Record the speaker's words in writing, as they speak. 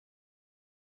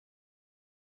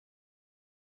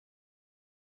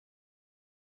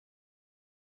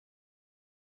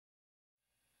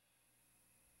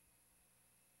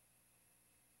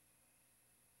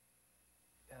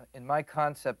in my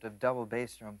concept of double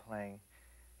bass drum playing,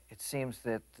 it seems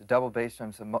that the double bass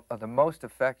drums are the most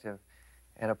effective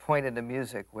at a point in the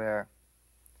music where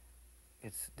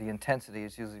the intensity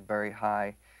is usually very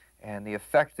high, and the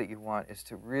effect that you want is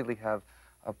to really have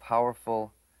a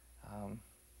powerful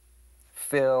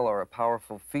fill or a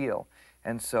powerful feel.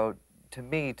 And so, to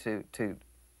me, to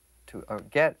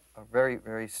get a very,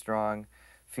 very strong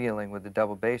feeling with the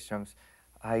double bass drums,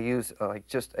 I use like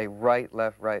just a right,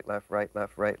 left, right, left, right,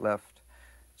 left, right, left,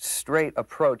 straight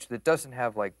approach that doesn't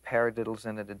have like paradiddles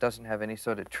in it. It doesn't have any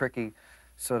sort of tricky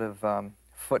sort of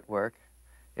footwork.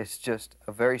 It's just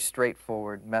a very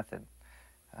straightforward method.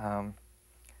 The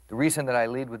reason that I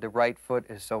lead with the right foot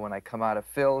is so when I come out of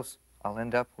fills, I'll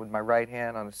end up with my right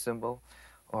hand on a cymbal,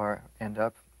 or end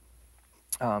up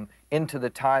into the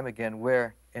time again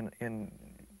where in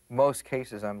most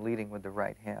cases I'm leading with the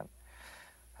right hand.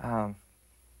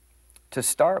 To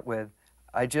start with,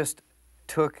 I just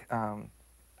took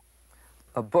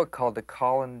a book called the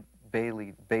Colin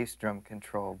Bailey Bass Drum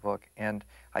Control book, and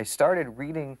I started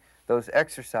reading those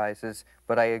exercises,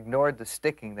 but I ignored the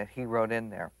sticking that he wrote in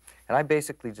there. And I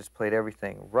basically just played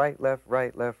everything right, left,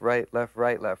 right, left, right, left,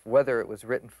 right, left, whether it was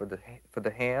written for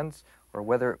the hands or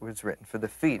whether it was written for the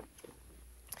feet.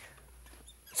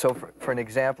 So for an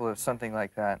example of something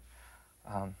like that,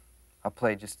 I'll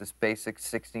play just this basic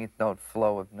 16th note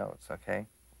flow of notes, okay?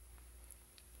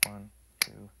 1,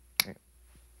 2, 3.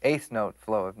 8th note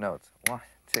flow of notes. 1,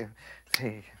 2,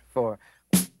 3, 4.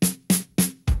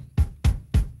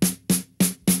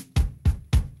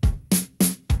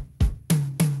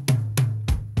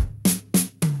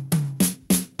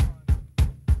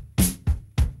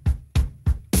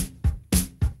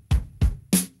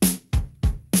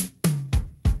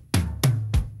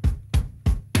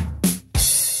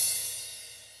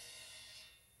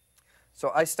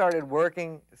 So I started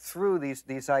working through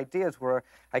these ideas where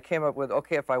I came up with,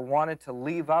 okay, if I wanted to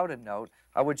leave out a note,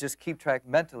 I would just keep track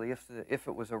mentally if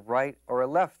it was a right or a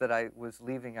left that I was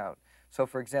leaving out. So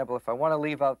for example, if I want to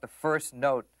leave out the first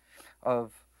note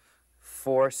of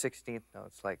 4 16th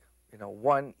notes, like, you know,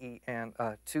 1 E and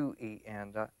 2 E,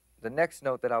 and the next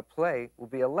note that I'll play will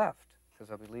be a left, because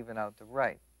I'll be leaving out the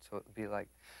right. So it would be like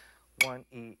 1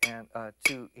 E and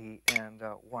 2 E and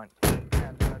 1 E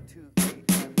and 2 E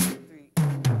and 3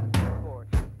 and 4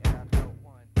 and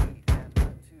 1 E and 2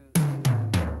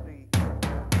 and 3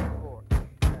 and 4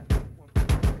 and 1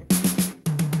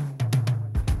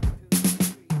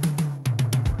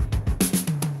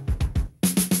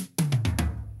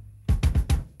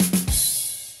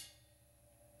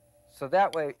 So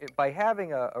that way, by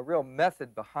having a real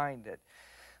method behind it,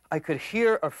 I could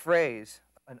hear a phrase,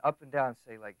 an up and down,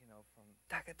 say like, you know, from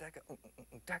taka taka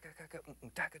taka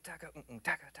taka taka taka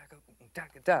taka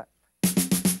taka da,